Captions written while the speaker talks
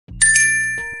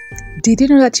Did you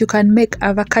know that you can make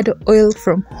avocado oil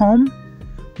from home?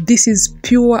 This is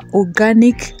pure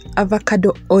organic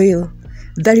avocado oil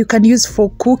that you can use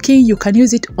for cooking. You can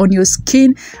use it on your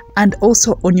skin and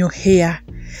also on your hair.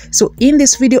 So in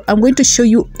this video, I'm going to show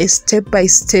you a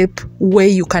step-by-step way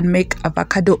you can make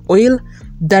avocado oil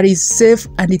that is safe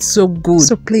and it's so good.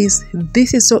 So please,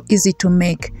 this is so easy to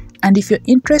make. And if you're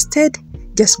interested,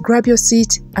 just grab your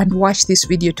seat and watch this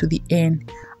video to the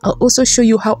end. I'll also show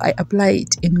you how I apply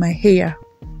it in my hair.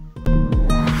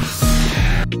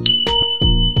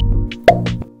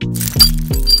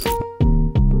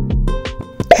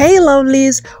 Hey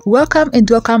lovelies,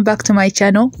 welcome back to my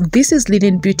channel. This is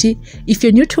Linen Beauty. If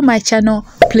you're new to my channel,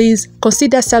 please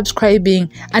consider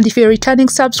subscribing, and if you're a returning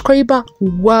subscriber,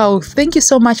 wow, thank you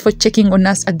so much for checking on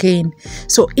us again.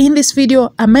 So in this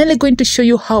video, I'm mainly going to show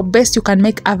you how best you can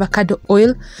make avocado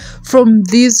oil from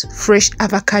these fresh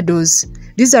avocados.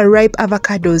 These are ripe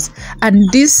avocados, and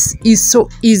this is so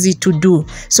easy to do.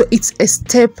 So it's a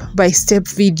step-by-step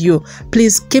video.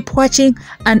 Please keep watching,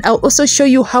 and I'll also show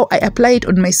you how I apply it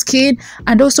on my skin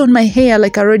and also on my hair,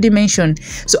 like I already mentioned.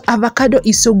 So avocado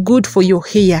is so good for your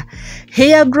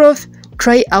hair growth.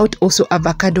 Try out also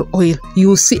avocado oil. You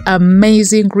will see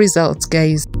amazing results,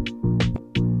 guys.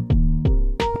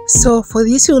 So for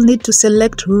this, you'll need to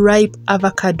select ripe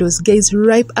avocados. Guys,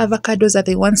 ripe avocados are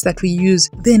the ones that we use.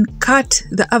 Then cut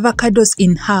the avocados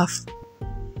in half.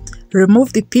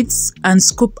 Remove the pits and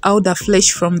scoop out the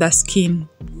flesh from the skin.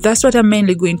 That's what I'm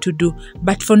mainly going to do.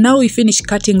 But for now, we finish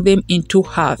cutting them in two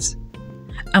halves.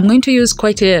 I'm going to use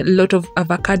quite a lot of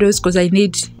avocados because I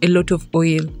need a lot of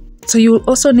oil. So you'll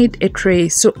also need a tray.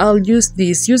 So I'll use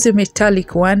this. Use a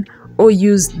metallic one or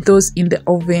use those in the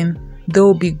oven.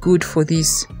 They'll be good for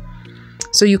this.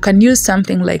 So you can use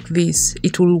something like this.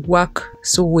 It will work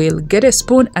so well. Get a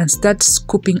spoon and start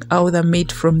scooping out the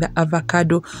meat from the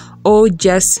avocado, or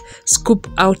just scoop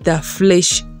out the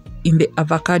flesh in the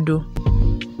avocado.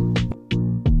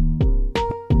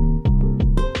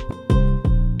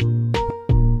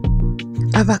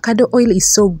 Avocado oil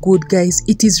is so good, guys.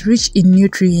 It is rich in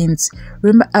nutrients.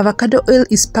 Remember, avocado oil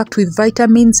is packed with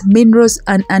vitamins, minerals,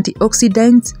 and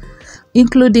antioxidants,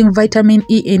 including vitamin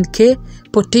E and K,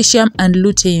 potassium, and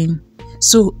lutein.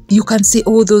 So you can see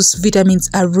all those vitamins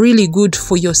are really good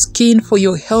for your skin, for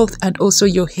your health, and also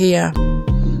your hair.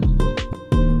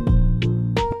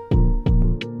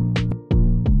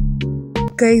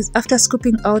 Guys, after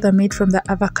scooping out the meat from the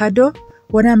avocado,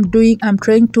 what I'm doing, I'm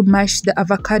trying to mash the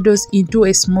avocados into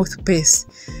a smooth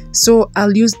paste. So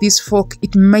I'll use this fork.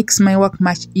 It makes my work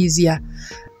much easier.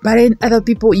 But in other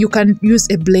people, you can use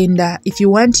a blender. If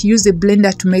you want, use a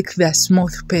blender to make the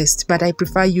smooth paste. But I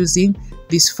prefer using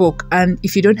this fork. And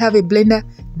if you don't have a blender,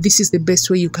 this is the best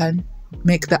way you can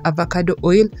make the avocado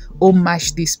oil or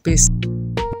mash this paste.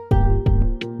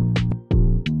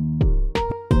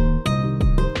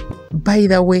 By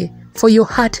the way, for your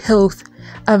heart health,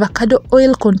 avocado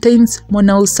oil contains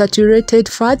monounsaturated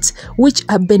fats, which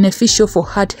are beneficial for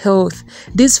heart health.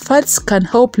 These fats can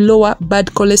help lower bad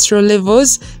cholesterol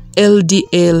levels,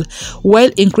 LDL, while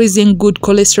increasing good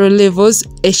cholesterol levels,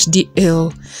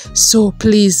 HDL. So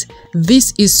please,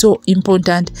 this is so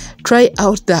important. Try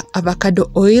out the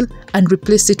avocado oil and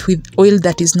replace it with oil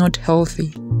that is not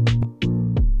healthy.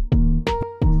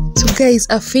 So guys,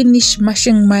 I finished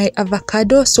mashing my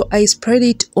avocado, so I spread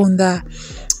it on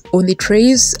the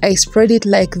trays. I spread it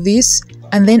like this,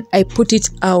 and then I put it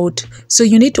out. So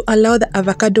you need to allow the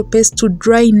avocado paste to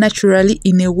dry naturally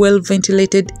in a well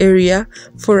ventilated area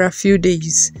for a few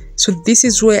days. So this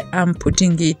is where I'm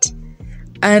putting it,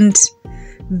 and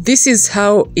this is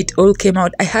how it all came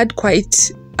out. I had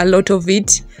quite a lot of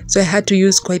it, so I had to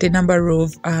use quite a number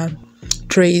of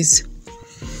trays.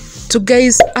 So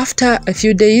guys, after a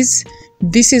few days,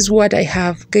 this is what I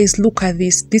have. Guys, look at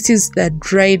this. This is the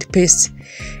dried paste.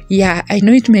 Yeah, I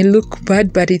know it may look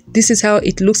bad, but this is how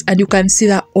it looks, and you can see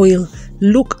the oil.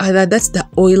 Look at that. That's the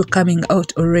oil coming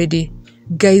out already.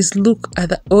 Guys, look at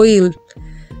the oil.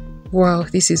 Wow,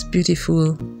 this is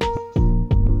beautiful.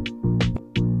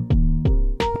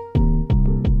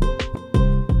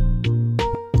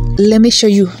 Let me show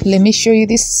you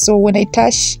this. So when I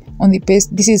touch on the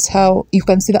paste, this is how you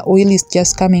can see the oil is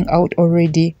just coming out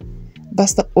already.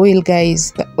 That's the oil,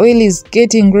 guys. The oil is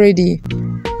getting ready.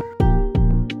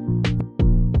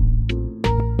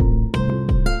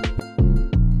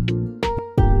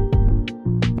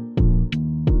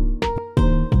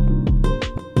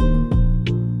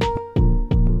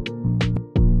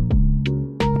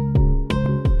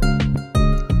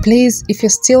 Please, if you're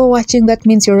still watching, that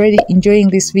means you're already enjoying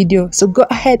this video. So go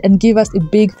ahead and give us a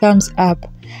big thumbs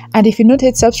up. And if you're not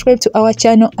yet subscribed to our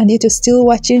channel and yet you're still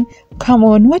watching, come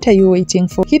on, what are you waiting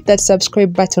for? Hit that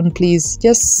subscribe button, please.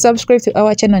 Just subscribe to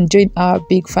our channel and join our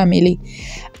big family.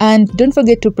 And don't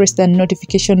forget to press the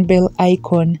notification bell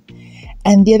icon.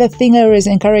 And the other thing I always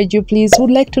encourage you, please,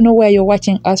 would like to know where you're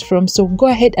watching us from. So go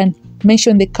ahead and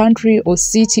mention the country or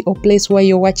city or place where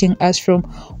you're watching us from.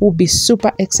 We'll be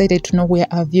super excited to know where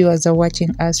our viewers are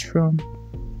watching us from.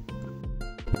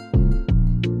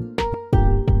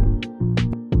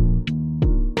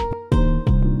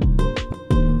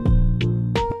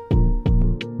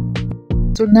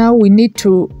 So now we need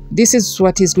to, this is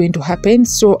what is going to happen.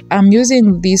 So I'm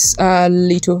using this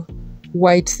little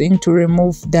white thing to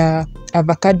remove the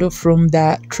avocado from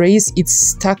the trays. It's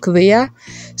stuck there,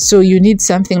 so you need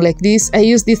something like this. I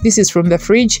use this is from the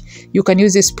fridge. You can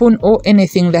use a spoon or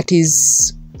anything that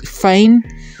is fine,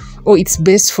 or it's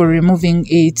best for removing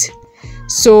it.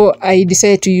 So I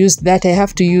decided to use that. I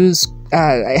have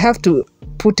to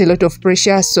put a lot of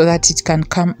pressure so that it can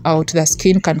come out, the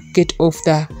skin can get off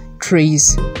the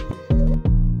trays.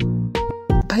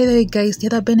 By the way, guys, the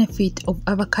other benefit of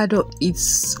avocado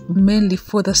is mainly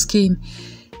for the skin.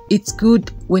 It's good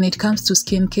when it comes to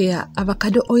skincare.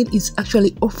 Avocado oil is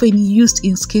actually often used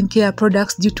in skincare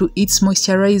products due to its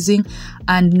moisturizing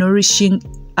and nourishing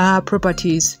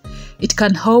properties. It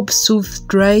can help soothe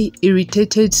dry,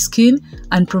 irritated skin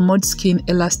and promote skin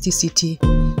elasticity.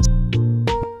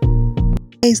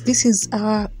 Guys, this is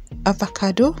our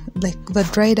avocado, like the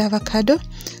dried avocado.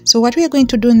 So what we are going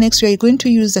to do next, we are going to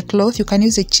use a cloth. You can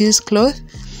use a cheesecloth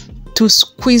to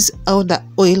squeeze out the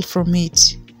oil from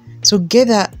it. So get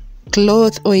a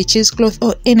cloth or a cheesecloth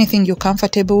or anything you're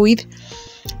comfortable with,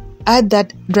 add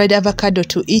that dried avocado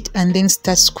to it, and then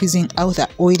start squeezing out the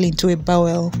oil into a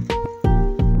bowl.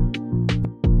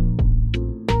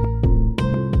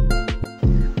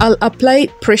 I'll apply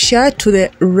pressure to the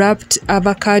wrapped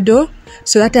avocado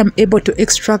so that I'm able to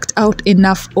extract out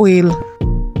enough oil.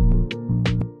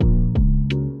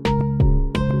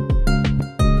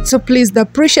 So please, the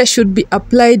pressure should be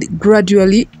applied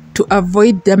gradually to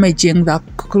avoid damaging the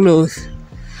cloth.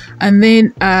 And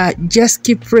then just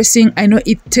keep pressing. I know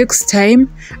it takes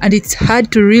time and it's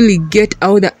hard to really get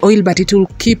out the oil, but it will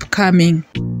keep coming.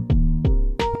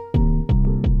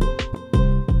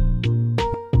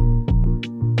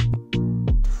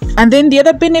 And then the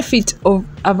other benefit of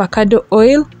avocado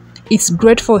oil, it's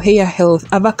great for hair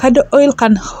health. Avocado oil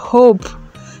can help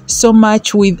so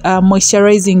much with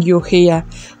moisturizing your hair.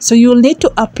 So you'll need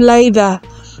to apply the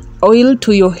oil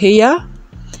to your hair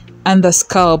and the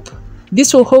scalp.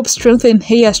 This will help strengthen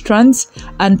hair strands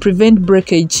and prevent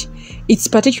breakage. It's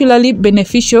particularly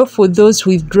beneficial for those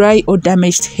with dry or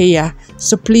damaged hair.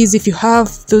 So please, if you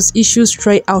have those issues,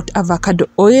 try out avocado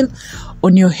oil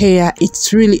on your hair.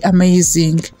 It's really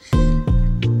amazing.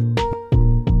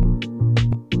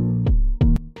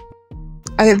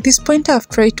 At this point, I've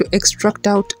tried to extract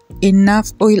out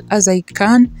enough oil as I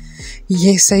can.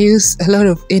 Yes, I use a lot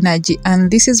of energy, and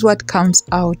this is what comes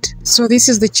out. So this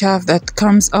is the chaff that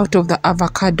comes out of the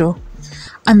avocado.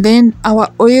 And then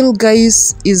our oil,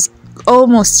 guys, is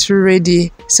almost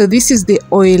ready. So this is the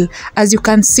oil. As you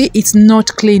can see, it's not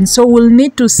clean, so we'll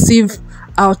need to sieve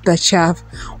out the chaff.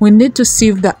 We need to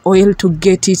sieve the oil to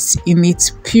get it in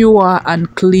its pure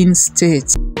and clean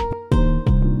state.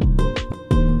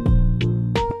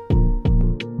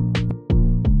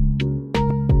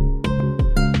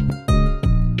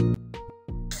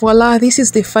 Voila, this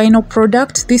is the final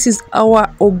product. This is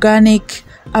our organic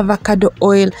avocado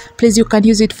oil. Please, you can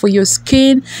use it for your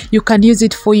skin, you can use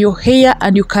it for your hair,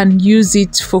 and you can use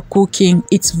it for cooking.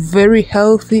 It's very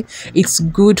healthy, it's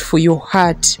good for your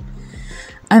heart.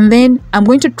 And then I'm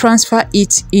going to transfer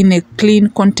it in a clean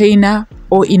container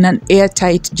or in an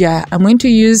airtight jar. I'm going to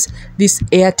use this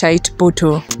airtight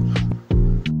bottle.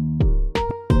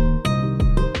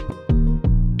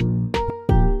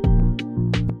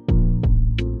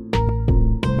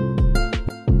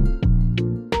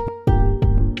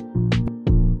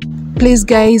 Please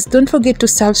guys, don't forget to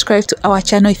subscribe to our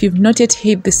channel if you've not yet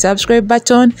hit the subscribe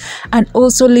button, and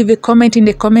also leave a comment in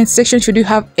the comment section should you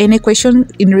have any question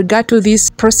in regard to this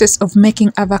process of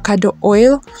making avocado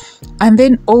oil. And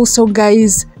then also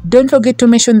guys, don't forget to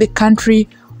mention the country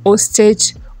or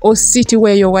state or city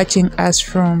where you're watching us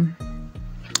from.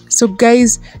 So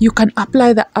guys, you can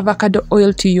apply the avocado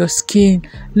oil to your skin.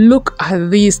 Look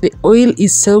at this, the oil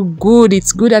is so good.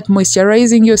 It's good at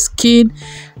moisturizing your skin.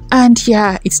 And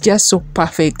yeah, it's just so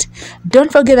perfect. Don't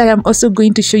forget that I'm also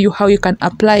going to show you how you can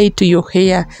apply it to your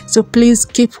hair. So please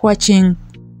keep watching.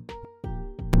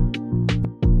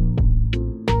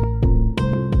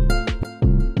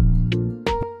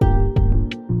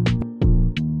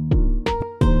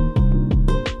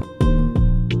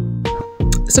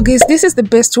 So guys, this is the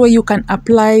best way you can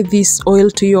apply this oil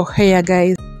to your hair,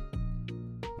 guys.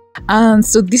 And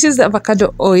so this is the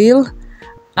avocado oil,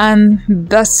 and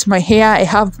that's my hair. I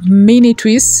have mini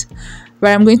twists,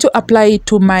 but I'm going to apply it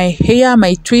to my hair,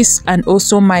 my twists, and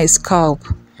also my scalp.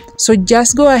 So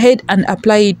just go ahead and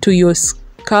apply it to your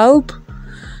scalp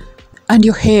and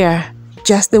your hair,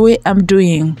 just the way I'm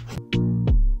doing.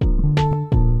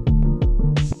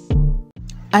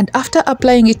 And after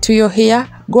applying it to your hair,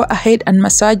 go ahead and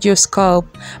massage your scalp.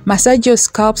 Massage your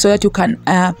scalp so that you can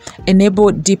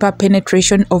enable deeper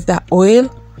penetration of the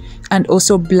oil and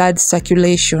also blood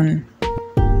circulation.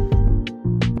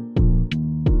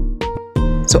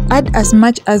 So add as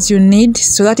much as you need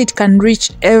so that it can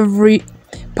reach every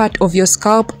part of your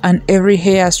scalp and every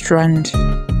hair strand.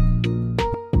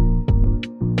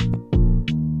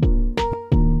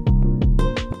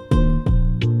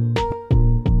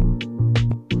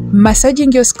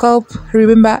 Massaging your scalp,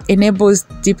 remember, enables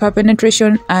deeper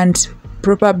penetration and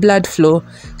proper blood flow.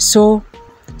 So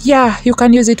yeah, you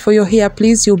can use it for your hair.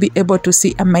 Please, you'll be able to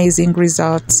see amazing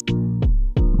results.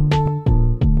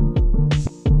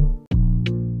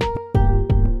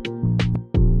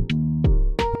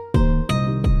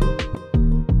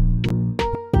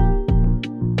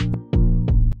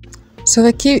 So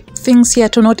the key things here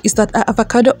to note is that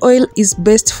avocado oil is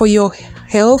best for your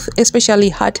health, especially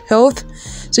heart health.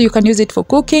 So you can use it for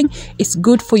cooking. It's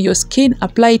good for your skin.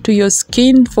 Apply it to your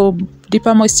skin for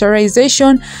deeper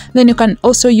moisturization. Then you can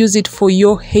also use it for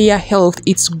your hair health.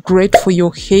 It's great for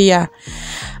your hair.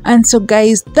 And so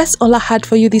guys, that's all I had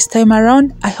for you this time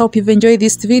around. I hope you've enjoyed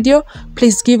this video.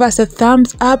 Please give us a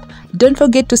thumbs up. Don't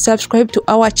forget to subscribe to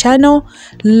our channel,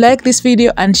 like this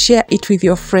video, and share it with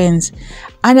your friends.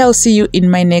 And I'll see you in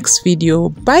my next video.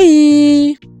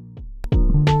 Bye.